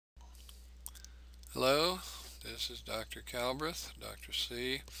Hello, this is Dr. Calbreth, Dr.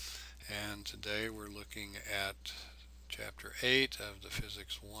 C, and today we're looking at Chapter 8 of the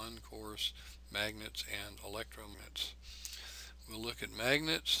Physics 1 course, Magnets and Electromagnets. We'll look at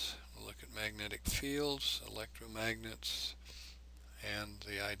magnets, we'll look at magnetic fields, electromagnets, and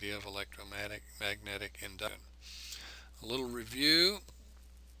the idea of electromagnetic induction. A little review: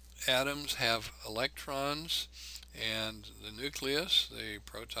 atoms have electrons and the nucleus. The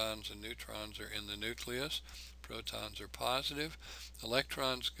protons and neutrons are in the nucleus. Protons are positive.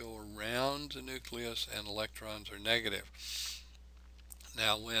 Electrons go around the nucleus and electrons are negative.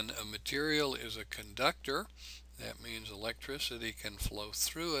 Now, when a material is a conductor, that means electricity can flow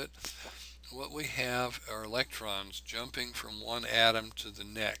through it. What we have are electrons jumping from one atom to the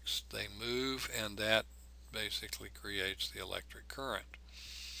next. They move, and that basically creates the electric current.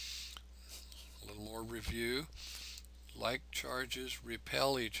 A little more review. Like charges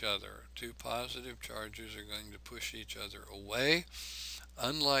repel each other. Two positive charges are going to push each other away.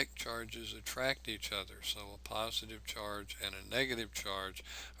 Unlike charges attract each other. So a positive charge and a negative charge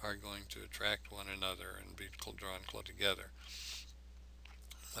are going to attract one another and be drawn close together.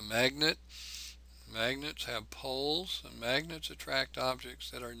 A magnet. Magnets have poles, and magnets attract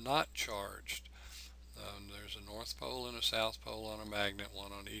objects that are not charged. There's a north pole and a south pole on a magnet,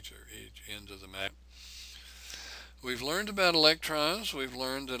 one on each end of the magnet. We've learned about electrons. We've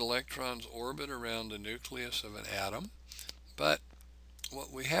learned that electrons orbit around the nucleus of an atom. But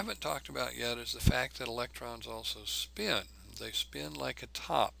what we haven't talked about yet is the fact that electrons also spin. They spin like a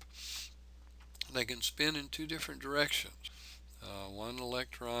top. They can spin in two different directions. One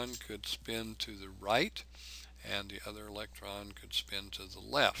electron could spin to the right, and the other electron could spin to the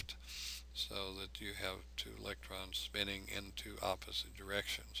left, so that you have two electrons spinning in two opposite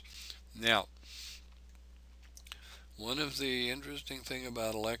directions. Now, one of the interesting things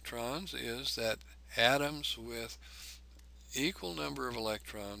about electrons is that atoms with equal number of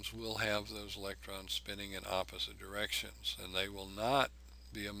electrons will have those electrons spinning in opposite directions, and they will not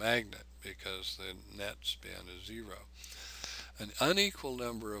be a magnet because the net spin is zero. An unequal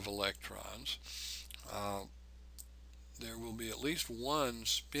number of electrons, there will be at least one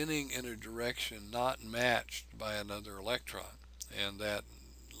spinning in a direction not matched by another electron, and that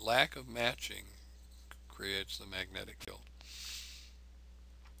lack of matching creates the magnetic field.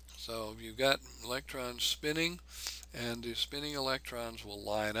 So you've got electrons spinning, and the spinning electrons will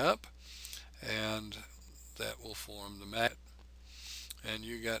line up, and that will form the magnet. And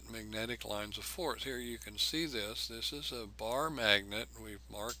you got magnetic lines of force. Here you can see this. This is a bar magnet. We've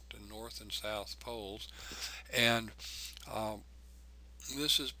marked the north and south poles, and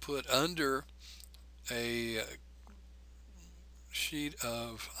this is put under a sheet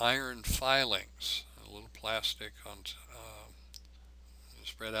of iron filings, a little plastic on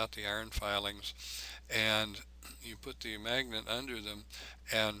spread out the iron filings, and you put the magnet under them,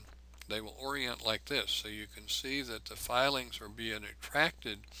 and they will orient like this. So you can see that the filings are being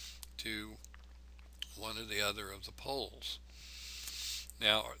attracted to one or the other of the poles.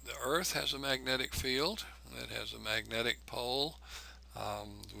 Now, the Earth has a magnetic field. It has a magnetic pole,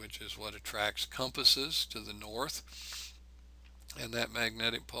 which is what attracts compasses to the north. And that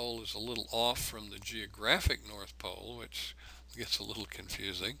magnetic pole is a little off from the geographic North Pole, which gets a little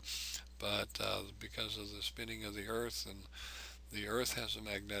confusing. But because of the spinning of the Earth, and the Earth has a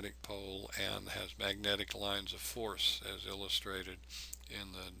magnetic pole and has magnetic lines of force, as illustrated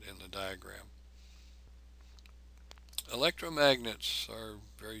in the diagram. Electromagnets are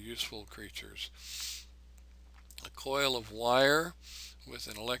very useful creatures. A coil of wire with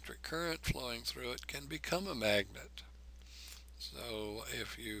an electric current flowing through it can become a magnet. So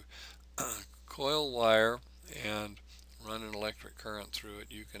if you coil wire and run an electric current through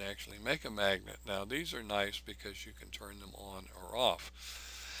it, you can actually make a magnet. Now, these are nice because you can turn them on or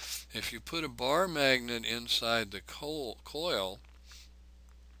off. If you put a bar magnet inside the coil,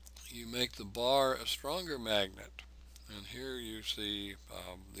 you make the bar a stronger magnet. And here you see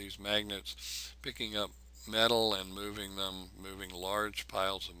these magnets picking up metal and moving large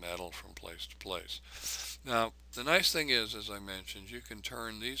piles of metal from place to place. Now, the nice thing is, as I mentioned, you can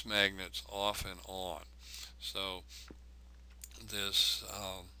turn these magnets off and on. So this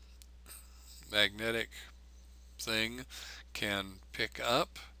magnetic thing can pick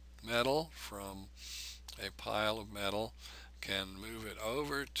up metal from a pile of metal, can move it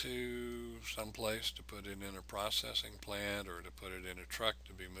over to some place to put it in a processing plant or to put it in a truck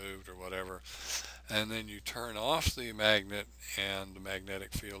to be moved or whatever, and then you turn off the magnet and the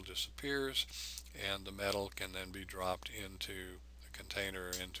magnetic field disappears, and the metal can then be dropped into a container,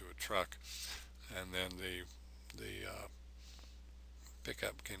 into a truck, and then the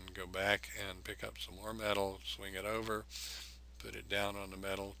pickup can go back and pick up some more metal, swing it over, put it down on the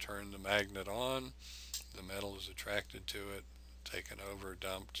metal, turn the magnet on, the metal is attracted to it, taken over,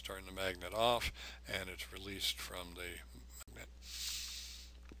 dumped, turn the magnet off, and it's released from the magnet.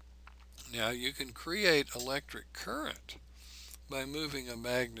 Now you can create electric current by moving a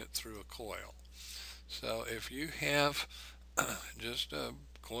magnet through a coil. So if you have just a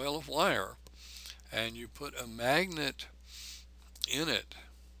coil of wire and you put a magnet in it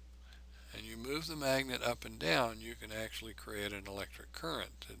and you move the magnet up and down, you can actually create an electric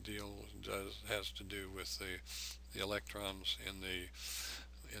current. The deal has to do with the electrons in the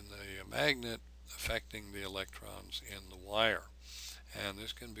magnet affecting the electrons in the wire, and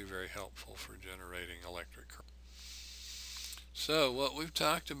this can be very helpful for generating electric current. So what we've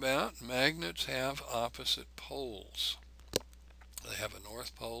talked about, magnets have opposite poles. They have a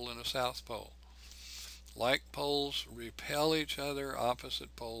north pole and a south pole. Like poles repel each other,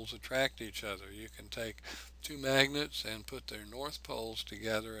 opposite poles attract each other. You can take two magnets and put their north poles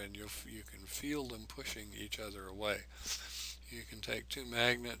together and you can feel them pushing each other away. You can take two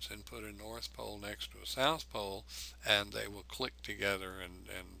magnets and put a north pole next to a south pole and they will click together and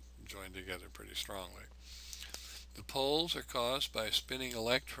join together pretty strongly. The poles are caused by spinning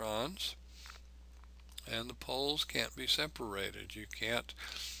electrons, and the poles can't be separated. You can't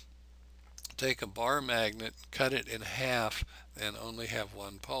take a bar magnet, cut it in half, and only have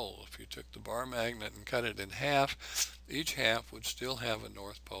one pole. If you took the bar magnet and cut it in half, each half would still have a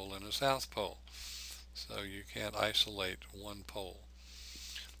north pole and a south pole. So you can't isolate one pole.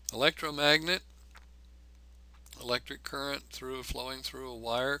 Electromagnet, electric current flowing through a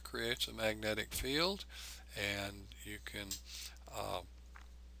wire creates a magnetic field, and you can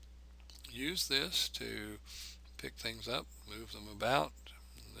use this to pick things up, move them about,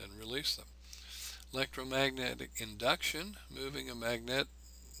 and then release them. Electromagnetic induction, moving a magnet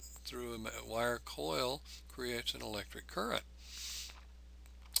through a wire coil, creates an electric current.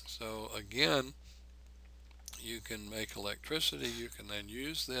 So again, you can make electricity. You can then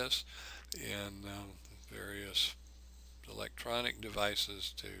use this in various electronic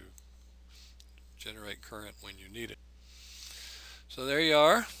devices to generate current when you need it. So there you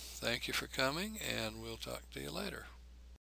are. Thank you for coming, and we'll talk to you later.